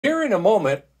Here in a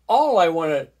moment, all I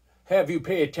want to have you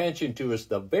pay attention to is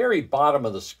the very bottom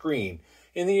of the screen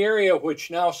in the area which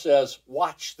now says,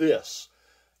 watch this.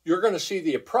 You're going to see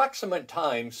the approximate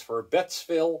times for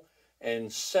Bettsville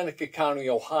and Seneca County,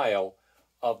 Ohio,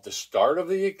 of the start of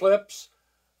the eclipse,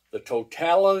 the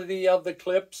totality of the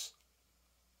eclipse,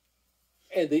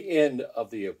 and the end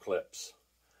of the eclipse.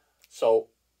 So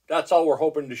that's all we're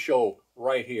hoping to show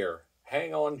right here.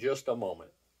 Hang on just a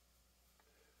moment.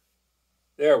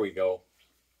 There we go.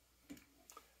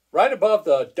 Right above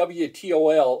the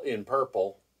WTOL in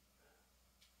purple,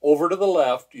 over to the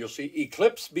left, you'll see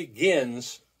eclipse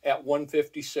begins at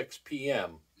 1:56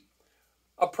 p.m.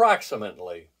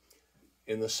 approximately.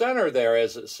 In the center there,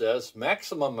 as it says,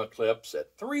 maximum eclipse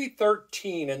at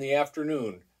 3:13 in the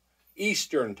afternoon,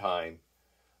 Eastern Time.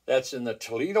 That's in the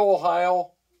Toledo,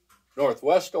 Ohio,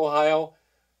 Northwest Ohio,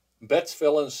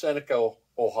 Bettsville and Seneca,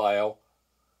 Ohio,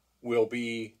 will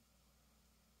be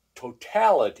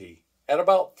totality at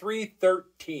about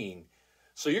 3:13.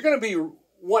 So you're going to be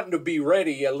wanting to be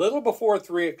ready a little before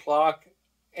 3 o'clock,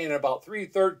 and about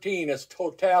 3:13 is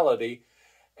totality,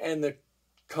 and the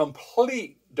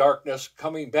complete darkness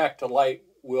coming back to light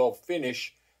will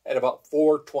finish at about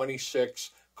 4:26,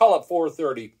 call it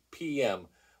 4:30 p.m.,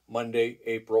 Monday,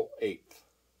 April 8th.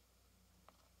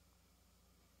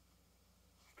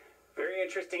 Very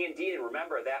interesting indeed, and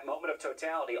remember, that moment of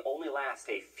totality only lasts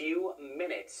a few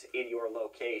minutes in your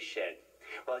location.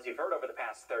 Well, as you've heard over the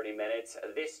past 30 minutes,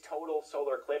 this total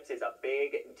solar eclipse is a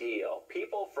big deal.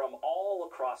 People from all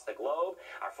across the globe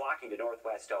are flocking to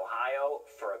Northwest Ohio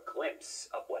for a glimpse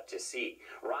of what to see.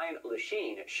 Ryan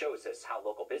Lusheen shows us how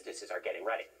local businesses are getting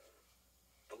ready.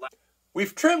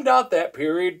 We've trimmed out that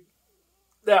period,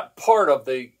 that part of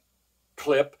the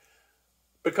clip,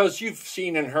 because you've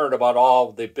seen and heard about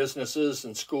all the businesses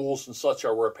and schools and such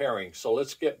are repairing. So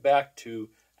let's get back to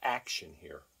action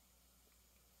here.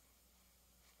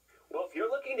 Well, if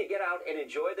you're looking to get out and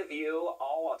enjoy the view,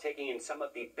 all while taking in some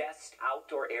of the best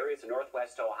outdoor areas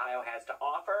Northwest Ohio has to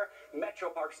offer, Metro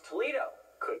Parks Toledo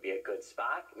could be a good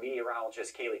spot.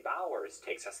 Meteorologist Kaylee Bowers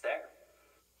takes us there.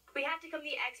 We have to come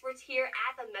meet experts here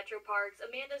at the Metro Parks.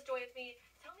 Amanda's joined me.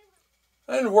 Tell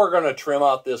me. And we're going to trim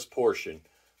out this portion.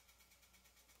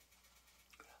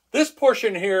 This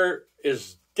portion here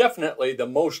is definitely the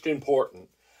most important.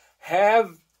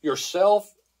 Have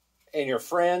yourself and your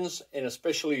friends, and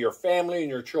especially your family and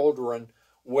your children,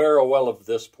 wear well of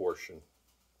this portion.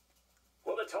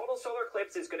 Well, the total solar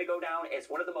eclipse is going to go down as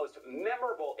one of the most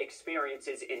memorable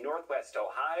experiences in Northwest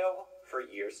Ohio for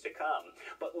years to come.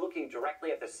 But looking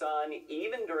directly at the sun,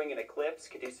 even during an eclipse,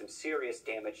 can do some serious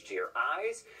damage to your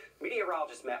eyes.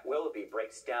 Meteorologist Matt Willoughby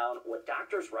breaks down what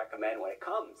doctors recommend when it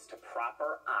comes to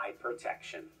proper eye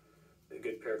protection. A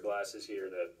good pair of glasses here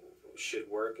that should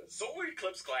work. Solar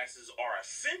eclipse glasses are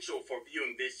essential for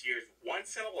viewing this year's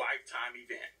once-in-a-lifetime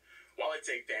event. While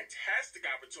it's a fantastic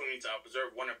opportunity to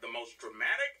observe one of the most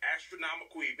dramatic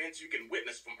astronomical events you can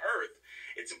witness from Earth,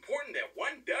 it's important that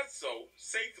one does so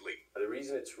safely. The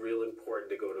reason it's real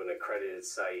important to go to an accredited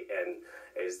site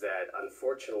is that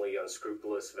unfortunately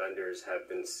unscrupulous vendors have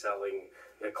been selling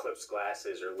eclipse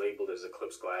glasses or labeled as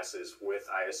eclipse glasses with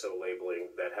ISO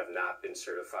labeling that have not been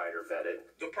certified or vetted.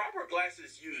 The proper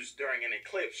glasses used during an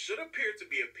eclipse should appear to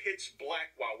be a pitch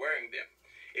black while wearing them.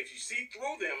 If you see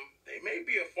through them, they may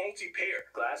be a faulty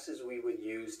pair. Glasses we would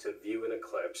use to view an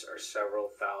eclipse are several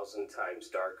thousand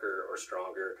times darker or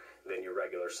stronger than your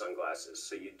regular sunglasses.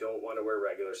 So you don't want to wear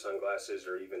regular sunglasses,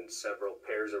 or even several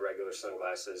pairs of regular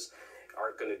sunglasses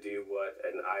aren't going to do what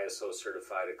an ISO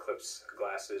certified eclipse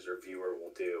glasses or viewer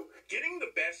will do. Getting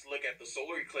the best look at the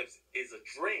solar eclipse is a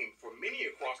dream for many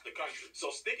across the country, so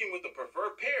sticking with the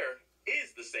preferred pair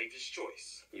is the safest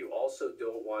choice. You also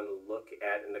don't want to look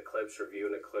at an eclipse or view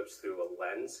an eclipse through a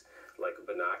lens, like a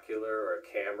binocular or a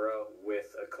camera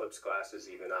with eclipse glasses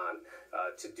even on.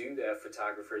 To do that,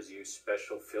 photographers use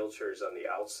special filters on the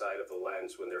outside of the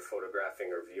lens when they're photographing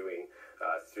or viewing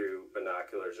through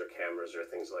binoculars or cameras or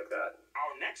things like that.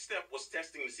 Our next step was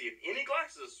testing to see if any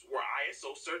glasses were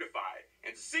ISO certified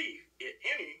and to see if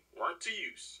any weren't to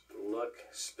use. Look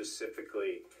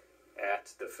specifically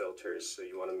at the filters, so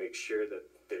you want to make sure that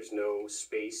there's no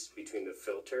space between the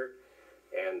filter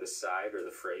and the side or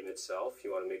the frame itself.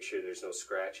 You want to make sure there's no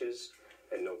scratches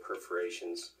and no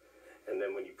perforations. And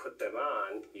then when you put them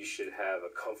on, you should have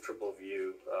a comfortable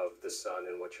view of the sun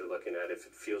and what you're looking at. If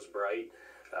it feels bright,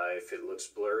 if it looks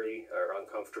blurry or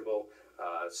uncomfortable,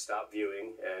 stop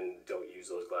viewing and don't use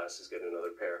those glasses. Get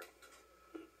another pair.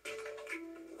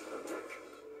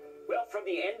 Well, from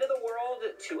the end of the world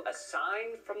to a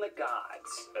sign from the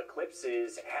gods,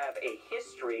 eclipses have a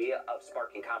history of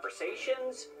sparking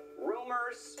conversations,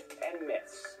 rumors and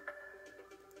myths.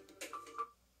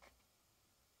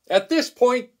 At this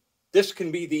point, this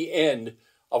can be the end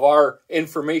of our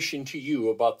information to you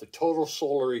about the total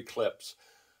solar eclipse.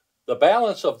 The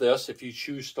balance of this, if you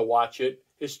choose to watch it,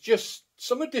 is just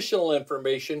some additional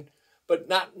information, but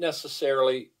not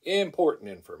necessarily important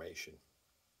information.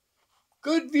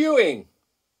 Good viewing!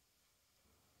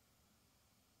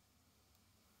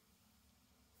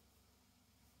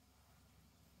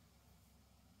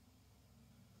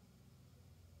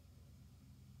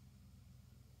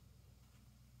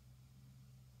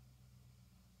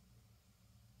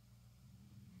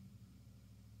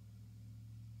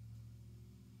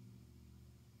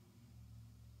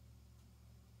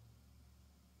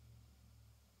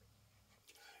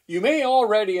 You may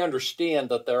already understand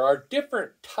that there are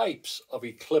different types of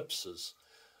eclipses.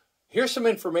 Here's some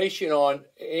information on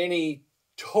any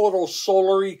total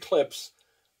solar eclipse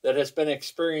that has been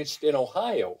experienced in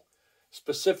Ohio,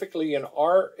 specifically in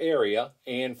our area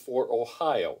and for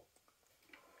Ohio.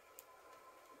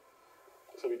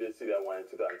 So we did see that one in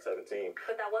 2017.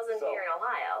 But that wasn't here in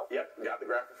Ohio. Yep, got the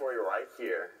graphic for you right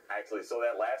here. Actually, so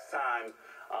that last time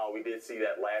we did see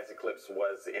that last eclipse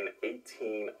was in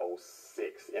 1806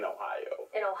 in Ohio.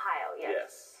 In Ohio, yes.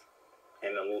 Yes.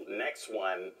 And the next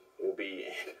one will be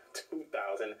in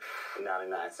 2099.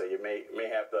 So you may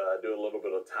have to do a little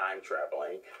bit of time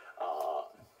traveling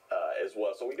as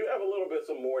well. So we do have a little bit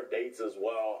some more dates as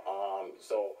well.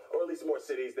 Or at least more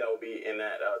cities that will be in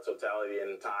that totality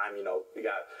in time. You know, we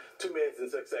got 2 minutes and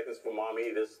 6 seconds for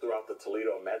Maumee. This is throughout the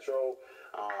Toledo Metro.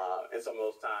 And some of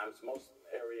those times, most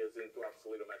areas throughout the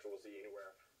Toledo Metro will see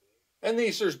anywhere. And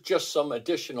these are just some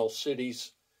additional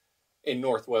cities in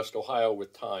Northwest Ohio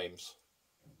with times.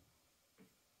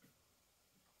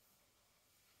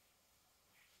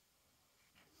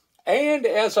 And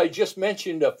as I just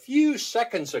mentioned a few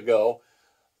seconds ago,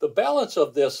 the balance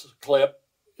of this clip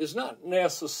is not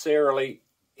necessarily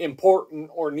important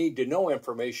or need to know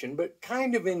information, but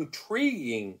kind of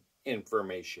intriguing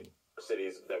information.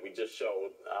 Cities that we just showed,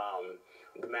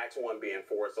 the max one being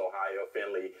Forest, Ohio,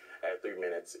 Findlay at 3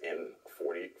 minutes and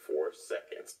 44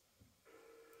 seconds.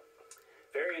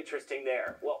 Very interesting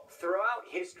there. Well, throughout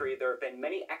history, there have been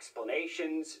many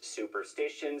explanations,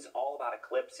 superstitions, all about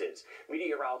eclipses.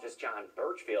 Meteorologist John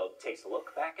Birchfield takes a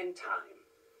look back in time.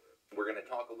 We're going to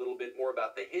talk a little bit more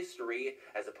about the history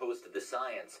as opposed to the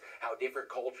science, how different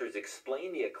cultures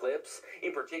explain the eclipse,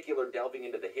 in particular delving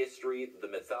into the history, the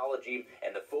mythology,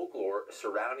 and the folklore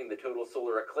surrounding the total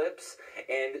solar eclipse,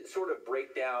 and sort of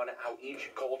break down how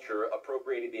each culture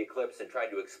appropriated the eclipse and tried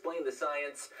to explain the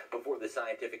science before the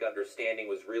scientific understanding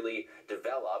was really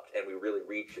developed and we really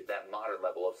reached that modern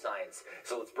level of science.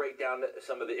 So let's break down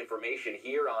some of the information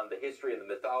here on the history and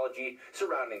the mythology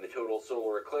surrounding the total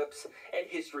solar eclipse, and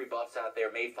history buffs out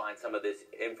there may find some of this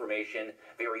information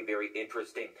very, very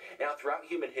interesting. Now, throughout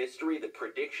human history, the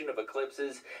prediction of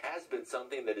eclipses has been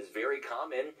something that is very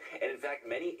common, and in fact,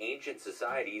 many ancient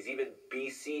societies, even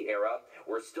BC era,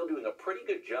 were still doing a pretty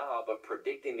good job of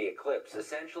predicting the eclipse.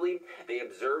 Essentially, they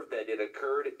observed that it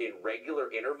occurred in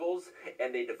regular intervals,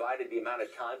 and they divided the amount of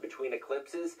time between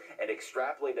eclipses and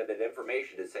extrapolated that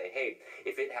information to say, hey,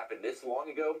 if it happened this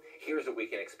long ago, here's what we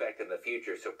can expect in the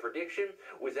future. So prediction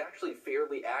was actually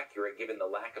fairly accurate given the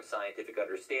lack of scientific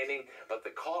understanding, but the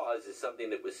cause is something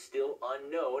that was still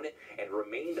unknown and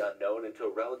remained unknown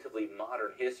until relatively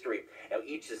modern history. Now,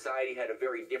 each society had a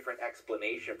very different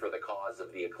explanation for the cause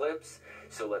of the eclipse,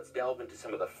 so let's delve into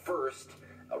some of the first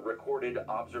recorded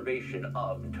observation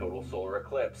of the total solar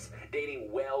eclipse, dating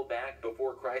well back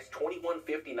before Christ,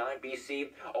 2159 BC,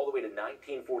 all the way to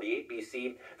 1948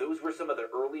 BC. Those were some of the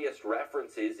earliest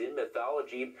references in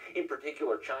mythology. In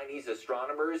particular, Chinese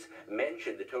astronomers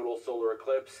mentioned the total solar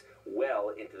eclipse well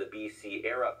into the BC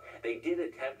era. They did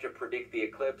attempt to predict the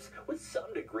eclipse with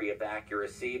some degree of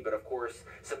accuracy, but of course,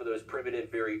 some of those primitive,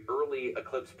 very early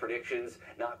eclipse predictions,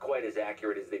 not quite as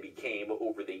accurate as they became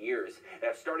over the years. Now,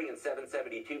 starting in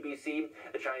 772 BC,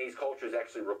 the Chinese cultures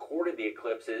actually recorded the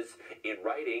eclipses in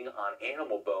writing on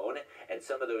animal bone, and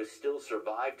some of those still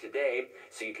survive today,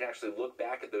 so you can actually look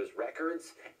back at those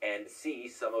records and see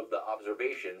some of the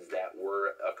observations that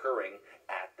were occurring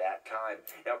at that time.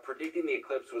 Now, predicting the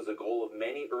eclipse was the goal of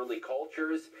many early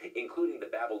cultures, including the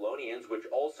Babylonians, which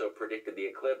also predicted the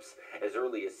eclipse as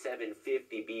early as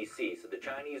 750 BC. So the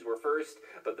Chinese were first,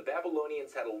 but the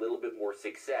Babylonians had a little bit more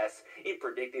success in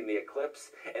predicting the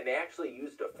eclipse, and they actually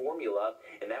used a formula,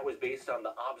 and that was based on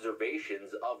the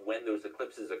observations of when those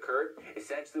eclipses occurred.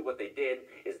 Essentially what they did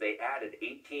is they added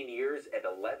 18 years and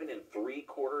 11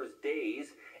 3/4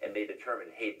 days, and they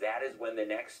determined, hey, that is when the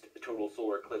next total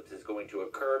solar eclipse is going to to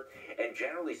occur, and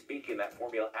generally speaking, that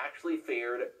formula actually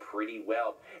fared pretty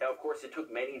well. Now, of course, it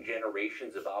took many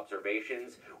generations of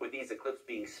observations, with these eclipses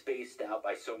being spaced out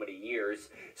by so many years,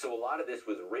 so a lot of this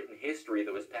was written history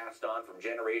that was passed on from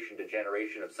generation to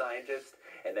generation of scientists,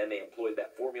 and then they employed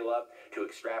that formula to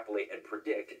extrapolate and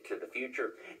predict to the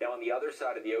future. Now, on the other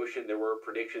side of the ocean, there were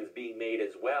predictions being made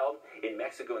as well. In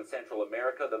Mexico and Central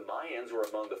America, the Mayans were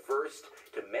among the first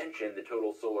to mention the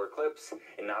total solar eclipse,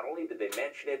 and not only did they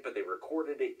mention it, but they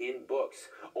recorded it in books.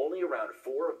 Only around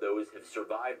 4 of those have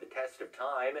survived the test of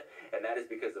time, and that is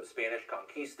because of Spanish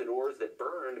conquistadors that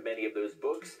burned many of those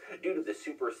books due to the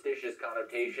superstitious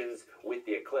connotations with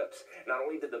the eclipse. Not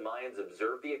only did the Mayans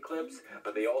observe the eclipse,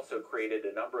 but they also created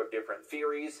a number of different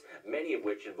theories, many of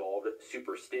which involved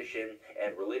superstition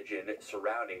and religion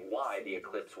surrounding why the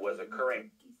eclipse was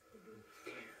occurring.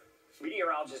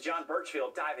 Meteorologist John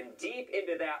Birchfield diving deep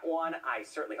into that one. I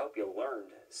certainly hope you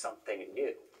learned something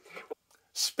new.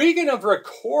 Speaking of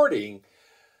recording,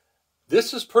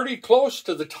 this is pretty close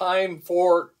to the time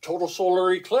for total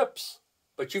solar eclipse,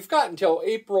 but you've got until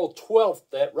April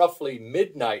 12th at roughly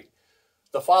midnight,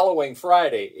 the following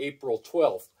Friday, April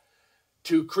 12th,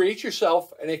 to create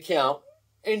yourself an account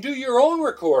and do your own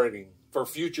recording for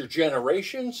future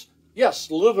generations.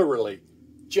 Yes, literally,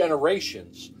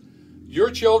 generations. Your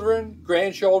children,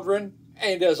 grandchildren,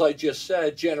 and as I just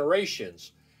said,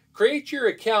 generations. Create your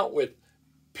account with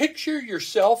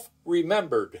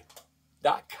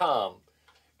pictureyourselfremembered.com.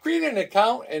 Create an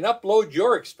account and upload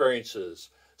your experiences.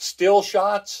 Still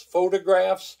shots,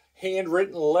 photographs,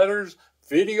 handwritten letters,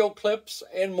 video clips,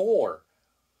 and more.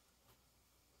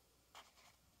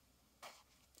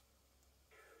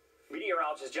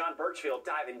 Meteorologist John Birchfield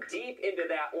diving deep into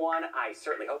that one. I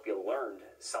certainly hope you learned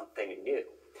something new.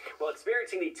 Well,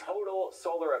 experiencing the total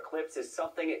solar eclipse is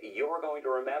something you're going to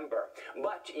remember,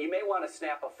 but you may want to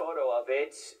snap a photo of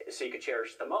it so you can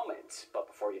cherish the moment. But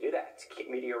before you do that,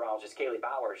 meteorologist Kaylee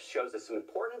Bowers shows us some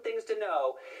important things to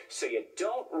know so you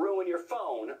don't ruin your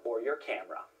phone or your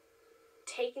camera.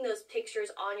 Taking those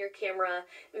pictures on your camera,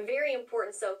 very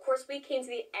important. So, of course, we came to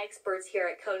the experts here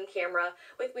at Cone Camera.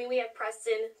 With me, we have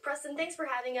Preston. Preston, thanks for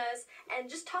having us. And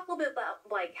just talk a little bit about,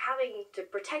 like, having to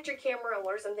protect your camera and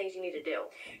what are some things you need to do.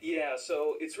 Yeah,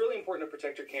 so it's really important to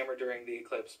protect your camera during the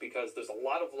eclipse because there's a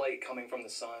lot of light coming from the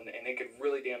sun and it could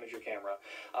really damage your camera.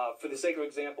 For the sake of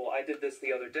example, I did this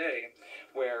the other day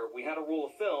where we had a roll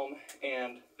of film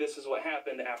and this is what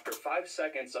happened after 5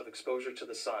 seconds of exposure to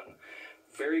the sun.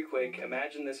 Very quick.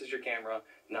 Imagine this is your camera.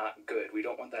 Not good. We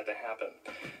don't want that to happen.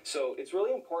 So it's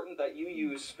really important that you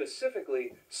use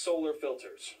specifically solar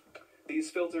filters. These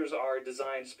filters are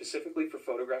designed specifically for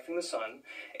photographing the sun,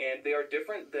 and they are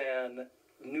different than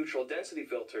neutral density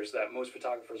filters that most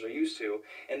photographers are used to,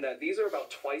 in that these are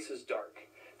about twice as dark.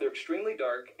 They're extremely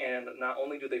dark, and not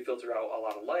only do they filter out a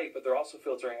lot of light, but they're also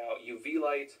filtering out UV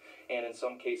light, and in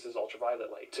some cases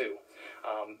ultraviolet light too.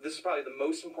 This is probably the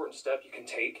most important step you can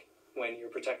take when you're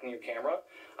protecting your camera,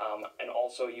 and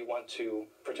also you want to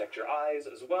protect your eyes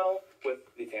as well with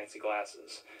the fancy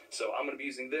glasses. So I'm going to be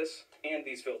using this and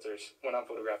these filters when I'm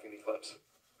photographing the eclipse.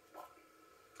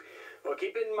 Well,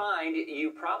 keep in mind,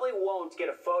 you probably won't get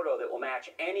a photo that will match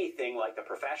anything like the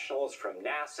professionals from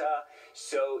NASA,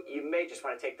 so you may just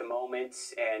want to take the moment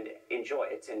and enjoy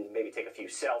it and maybe take a few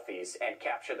selfies and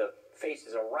capture the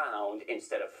faces around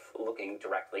instead of looking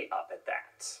directly up at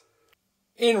that.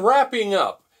 In wrapping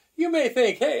up, you may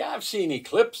think, hey, I've seen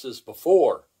eclipses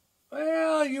before.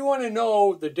 Well, you want to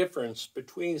know the difference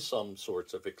between some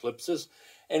sorts of eclipses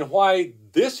and why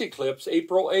this eclipse,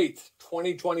 April 8th,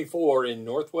 2024 in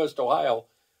Northwest Ohio,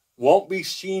 won't be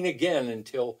seen again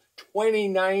until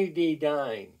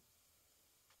 2099.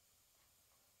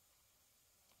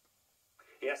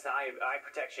 Yes, eye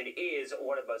protection is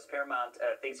one of the most paramount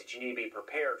things that you need to be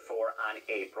prepared for on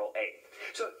April 8th.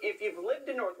 So if you've lived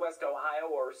in Northwest Ohio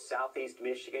or Southeast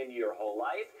Michigan your whole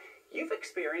life, you've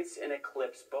experienced an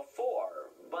eclipse before,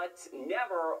 but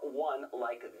never one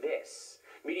like this.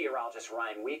 Meteorologist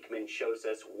Ryan Weekman shows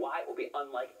us why it will be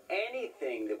unlike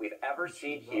anything that we've ever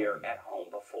seen here at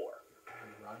home before.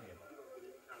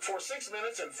 For 6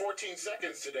 minutes and 14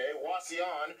 seconds today,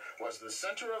 Wasion was the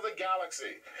center of the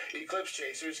galaxy. Eclipse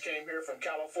chasers came here from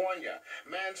California,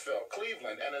 Mansfield,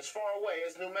 Cleveland, and as far away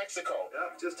as New Mexico.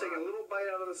 Yep, just taking a little bite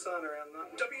out of the sun around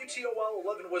that. WTOL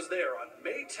 11 was there on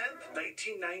May 10th,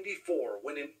 1994,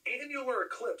 when an annular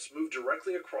eclipse moved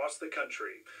directly across the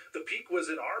country. The peak was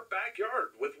in our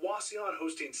backyard, with Wasion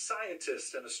hosting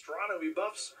scientists and astronomy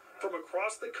buffs from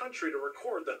across the country to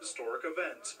record the historic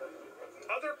event.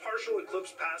 Other partial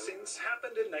eclipse passings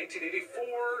happened in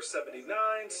 1984,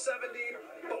 79, 70,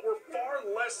 but were far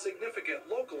less significant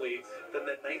locally than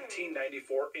the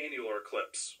 1994 annular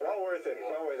eclipse. Well worth it,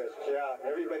 Yeah,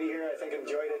 everybody here I think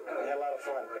enjoyed it and had a lot of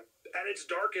fun. At its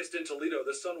darkest in Toledo,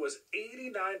 the sun was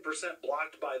 89%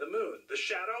 blocked by the moon. The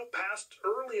shadow passed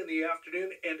early in the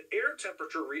afternoon, and air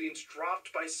temperature readings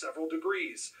dropped by several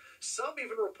degrees. Some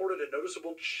even reported a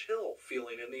noticeable chill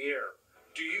feeling in the air.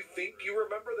 Do you think you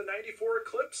remember the 94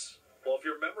 eclipse? Well, if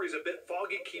your memory's a bit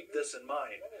foggy, keep this in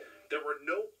mind. There were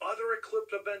no other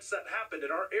eclipse events that happened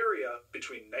in our area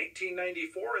between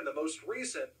 1994 and the most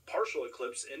recent partial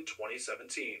eclipse in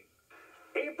 2017.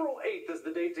 April 8th is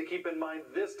the date to keep in mind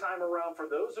this time around. For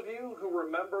those of you who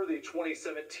remember the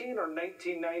 2017 or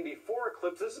 1994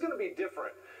 eclipse, this is going to be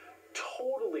different.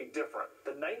 Totally different.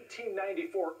 The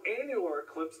 1994 annular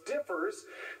eclipse differs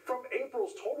from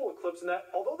April's total eclipse in that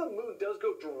although the moon does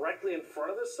go directly in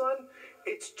front of the sun,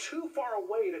 it's too far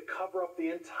away to cover up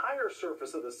the entire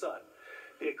surface of the sun.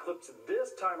 The eclipse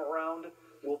this time around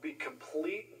will be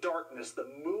complete darkness. The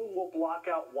moon will block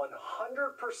out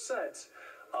 100%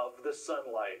 of the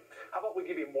sunlight. How about we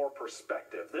give you more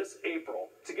perspective? This April,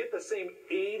 to get the same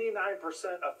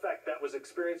 89% effect that was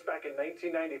experienced back in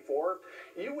 1994,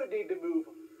 you would need to move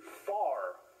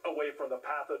far away from the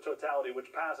path of totality,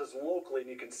 which passes locally, and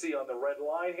you can see on the red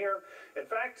line here. In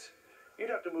fact,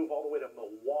 you'd have to move all the way to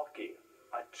Milwaukee,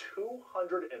 a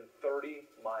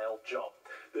 230-mile jump.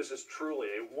 This is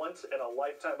truly a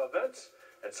once-in-a-lifetime event,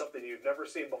 and something you've never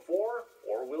seen before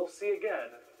or will see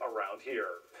again around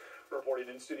here. Reporting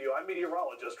in studio, I'm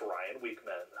meteorologist Ryan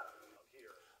Weekman.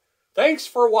 Thanks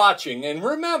for watching, and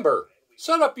remember,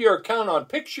 set up your account on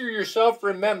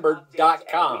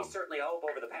pictureyourselfremembered.com. We certainly hope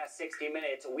over the past 60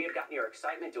 minutes we have gotten your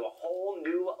excitement to a whole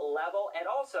new level, and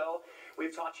also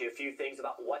we've taught you a few things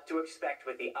about what to expect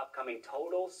with the upcoming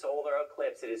total solar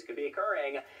eclipse. It is going to be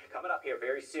occurring coming up here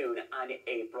very soon on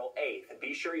April 8th.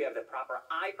 Be sure you have the proper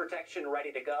eye protection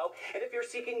ready to go, and if you're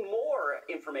seeking more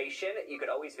information, you could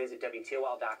always visit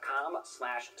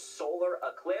WTOL.com/solar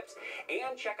eclipse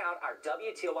and check out our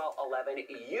WTOL 11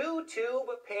 YouTube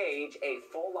page, a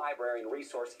full library and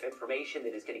resource of information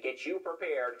that is going to get you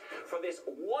prepared for this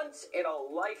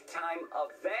once-in-a-lifetime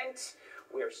event.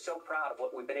 We are so proud of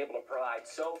what we've been able to provide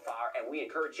so far, and we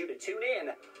encourage you to tune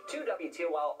in to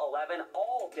WTOL 11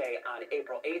 all day on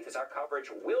April 8th as our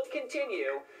coverage will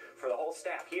continue. For the whole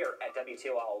staff here at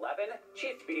WTOL 11,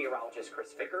 Chief Meteorologist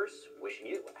Chris Vickers wishing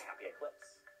you a happy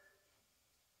eclipse.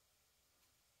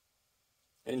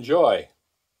 Enjoy.